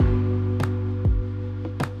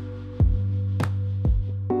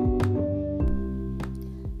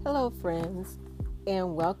friends,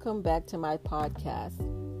 and welcome back to my podcast.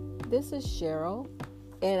 This is Cheryl,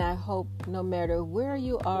 and I hope no matter where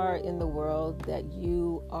you are in the world that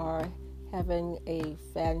you are having a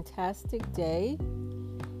fantastic day.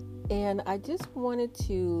 And I just wanted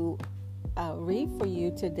to read for you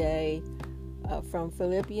today from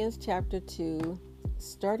Philippians chapter 2,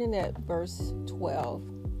 starting at verse 12.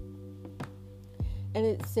 And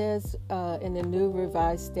it says in the New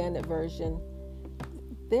Revised Standard Version,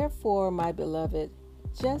 "Therefore, my beloved,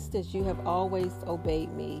 just as you have always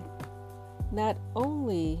obeyed me, not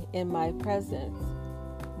only in my presence,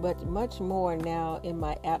 but much more now in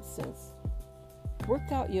my absence,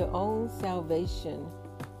 work out your own salvation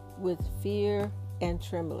with fear and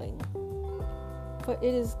trembling. For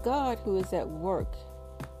it is God who is at work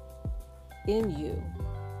in you,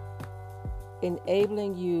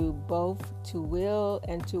 enabling you both to will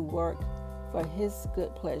and to work for his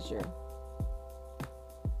good pleasure.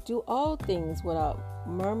 Do all things without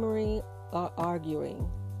murmuring or arguing,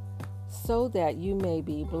 so that you may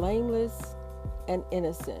be blameless and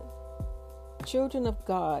innocent, children of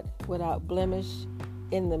God without blemish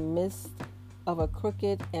in the midst of a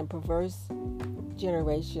crooked and perverse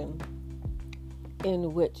generation,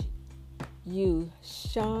 in which you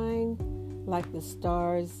shine like the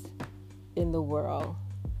stars in the world."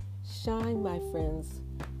 Shine, my friends,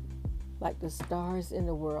 like the stars in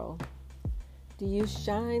the world. Do you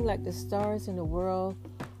shine like the stars in the world?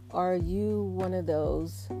 Or are you one of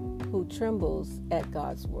those who trembles at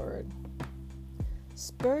God's word?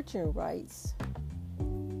 Spurgeon writes,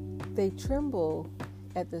 "They tremble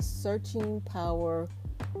at the searching power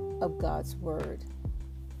of God's word."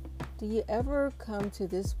 Do you ever come to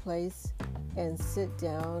this place and sit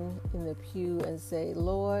down in the pew and say,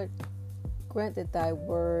 "Lord, grant that thy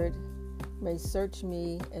word may search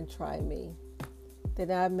me and try me, that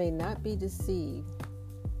I may not be deceived"?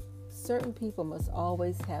 Certain people must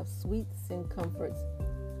always have sweets and comforts,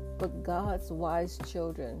 but God's wise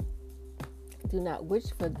children do not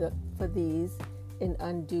wish for these in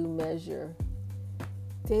undue measure.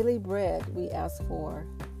 Daily bread we ask for,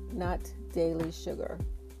 not daily sugar.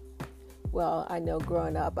 Well, I know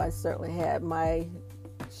growing up I certainly had my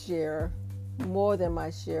share, more than my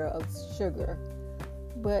share of sugar,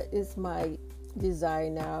 but it's my desire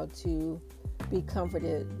now to be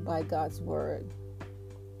comforted by God's word.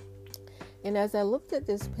 And as I looked at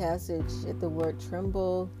this passage, at the word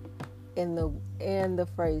tremble and the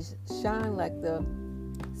phrase shine like the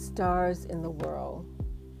stars in the world,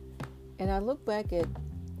 and I look back at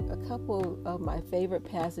a couple of my favorite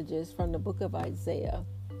passages from the book of Isaiah.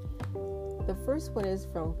 The first one is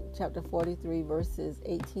from chapter 43, verses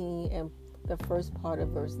 18 and the first part of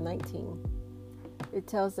verse 19. It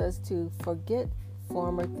tells us to forget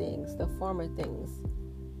former things, the former things.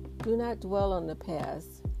 Do not dwell on the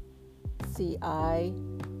past. See, I,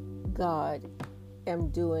 God, am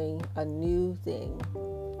doing a new thing.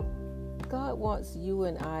 God wants you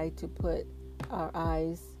and I to put our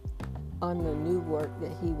eyes on the new work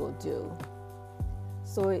that he will do.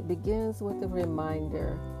 So it begins with a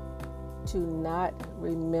reminder to not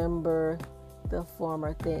remember the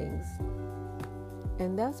former things.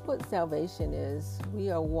 And that's what salvation is. We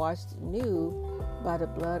are washed new by the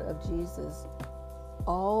blood of Jesus.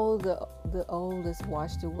 All the old is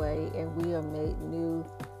washed away, and we are made new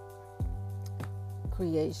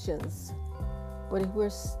creations. But if we're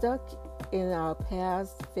stuck in our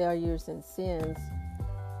past failures and sins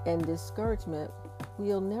and discouragement,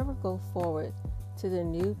 we'll never go forward to the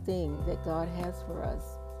new thing that God has for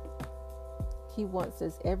us. He wants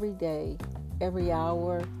us every day, every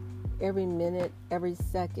hour, every minute, every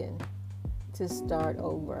second to start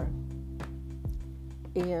over.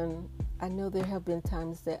 And I know there have been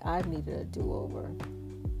times that I've needed a do-over.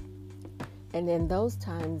 And in those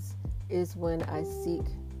times is when I seek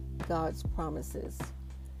God's promises.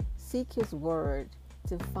 Seek his word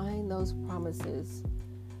to find those promises,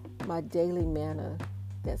 my daily manna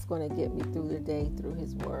that's going to get me through the day through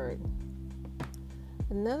his word.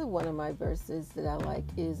 Another one of my verses that I like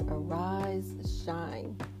is, "Arise,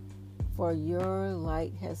 shine, for your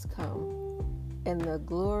light has come, and the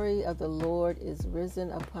glory of the Lord is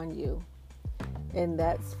risen upon you." And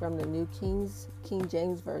that's from the New King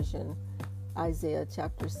James Version, Isaiah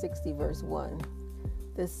chapter 60, verse 1.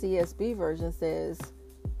 The CSB version says,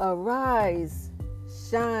 "Arise,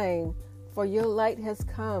 shine, for your light has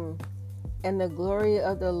come, and the glory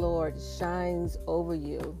of the Lord shines over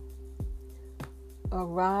you."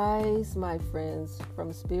 Arise, my friends,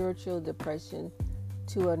 from spiritual depression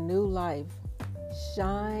to a new life.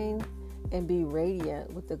 Shine and be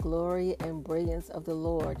radiant with the glory and brilliance of the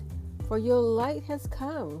Lord. For your light has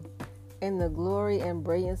come, and the glory and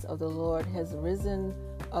brilliance of the Lord has risen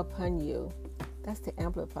upon you. That's the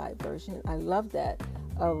Amplified Version. I love that.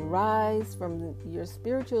 Arise from your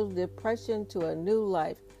spiritual depression to a new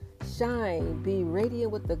life. Shine, be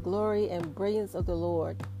radiant with the glory and brilliance of the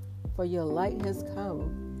Lord, for your light has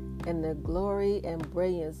come, and the glory and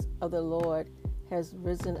brilliance of the Lord has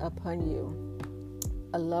risen upon you.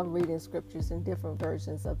 I love reading scriptures in different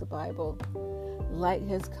versions of the Bible. Light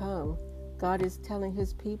has come. God is telling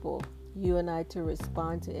his people, you and I, to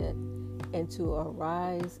respond to it and to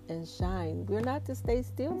arise and shine. We're not to stay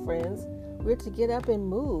still, friends. We're to get up and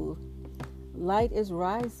move. Light is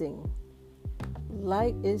rising.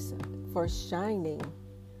 Light is for shining.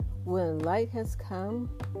 When light has come,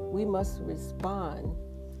 we must respond.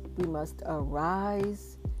 We must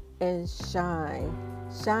arise and shine.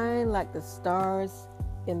 Shine like the stars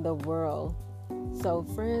in the world. So,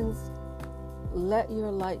 friends, let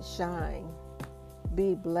your light shine.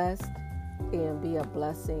 Be blessed and be a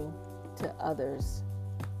blessing to others.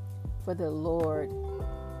 For the Lord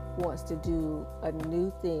wants to do a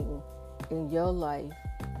new thing in your life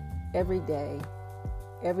every day,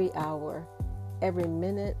 every hour, every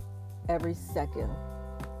minute, every second.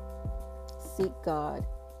 Seek God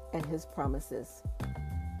and his promises.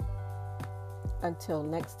 Until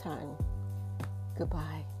next time,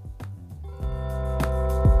 goodbye.